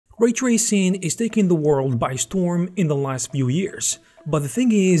Ray tracing is taking the world by storm in the last few years. But the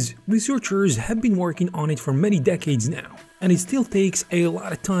thing is, researchers have been working on it for many decades now, and it still takes a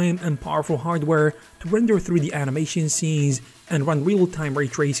lot of time and powerful hardware to render 3D animation scenes and run real-time ray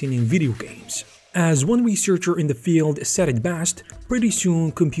tracing in video games. As one researcher in the field said it best, pretty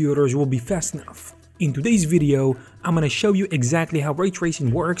soon computers will be fast enough. In today's video, I'm gonna show you exactly how ray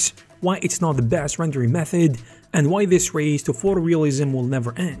tracing works, why it's not the best rendering method, and why this race to photorealism will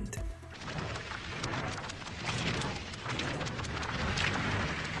never end.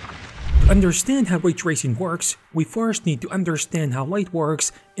 To understand how ray tracing works, we first need to understand how light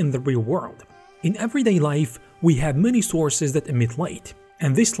works in the real world. In everyday life, we have many sources that emit light,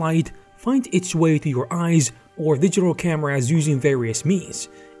 and this light finds its way to your eyes or digital cameras using various means,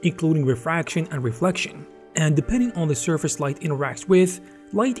 including refraction and reflection. And depending on the surface light interacts with,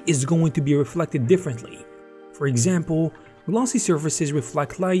 light is going to be reflected differently. For example, glossy surfaces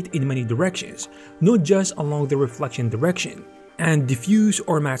reflect light in many directions, not just along the reflection direction, and diffuse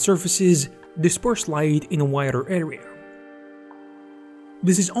or matte surfaces disperse light in a wider area.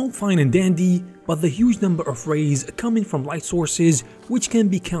 This is all fine and dandy, but the huge number of rays coming from light sources, which can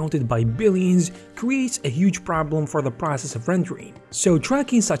be counted by billions, creates a huge problem for the process of rendering. So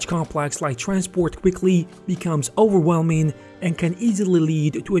tracking such complex light transport quickly becomes overwhelming and can easily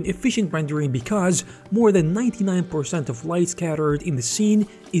lead to inefficient rendering because more than 99% of light scattered in the scene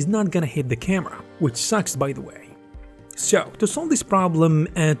is not gonna hit the camera, which sucks by the way. So to solve this problem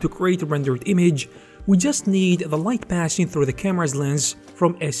and to create a rendered image, we just need the light passing through the camera's lens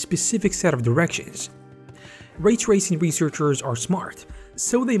from a specific set of directions. Ray tracing researchers are smart,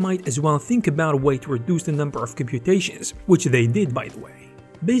 so they might as well think about a way to reduce the number of computations, which they did by the way.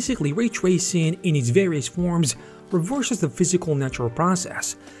 Basically, ray tracing in its various forms reverses the physical natural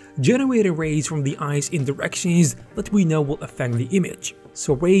process, generating rays from the eyes in directions that we know will affect the image.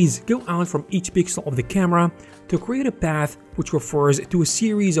 So rays go out from each pixel of the camera to create a path which refers to a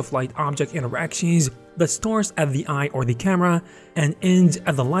series of light-object interactions that starts at the eye or the camera and ends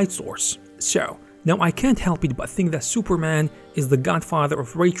at the light source. So now I can't help it but think that Superman is the godfather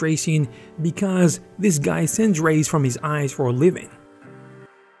of ray tracing because this guy sends rays from his eyes for a living.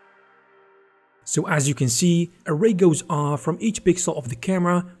 So as you can see, a ray goes off from each pixel of the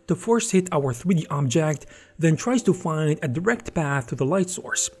camera to first hit our 3D object, then tries to find a direct path to the light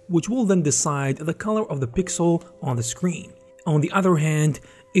source, which will then decide the color of the pixel on the screen. On the other hand,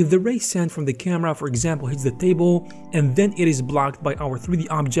 if the ray sent from the camera, for example, hits the table and then it is blocked by our 3D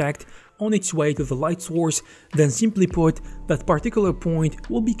object on its way to the light source, then simply put, that particular point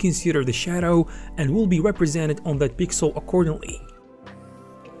will be considered a shadow and will be represented on that pixel accordingly.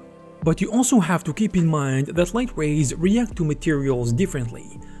 But you also have to keep in mind that light rays react to materials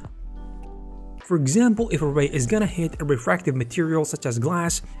differently. For example, if a ray is gonna hit a refractive material such as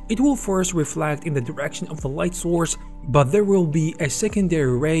glass, it will first reflect in the direction of the light source, but there will be a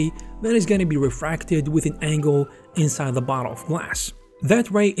secondary ray that is gonna be refracted with an angle inside the bottle of glass. That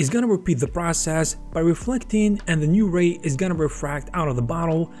ray is gonna repeat the process by reflecting, and the new ray is gonna refract out of the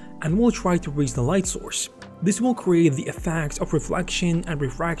bottle and will try to reach the light source. This will create the effects of reflection and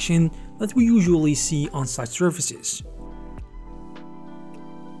refraction that we usually see on such surfaces.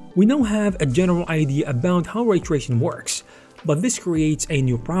 We now have a general idea about how ray tracing works, but this creates a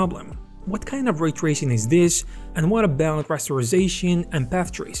new problem. What kind of ray tracing is this, and what about rasterization and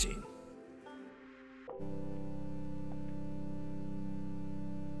path tracing?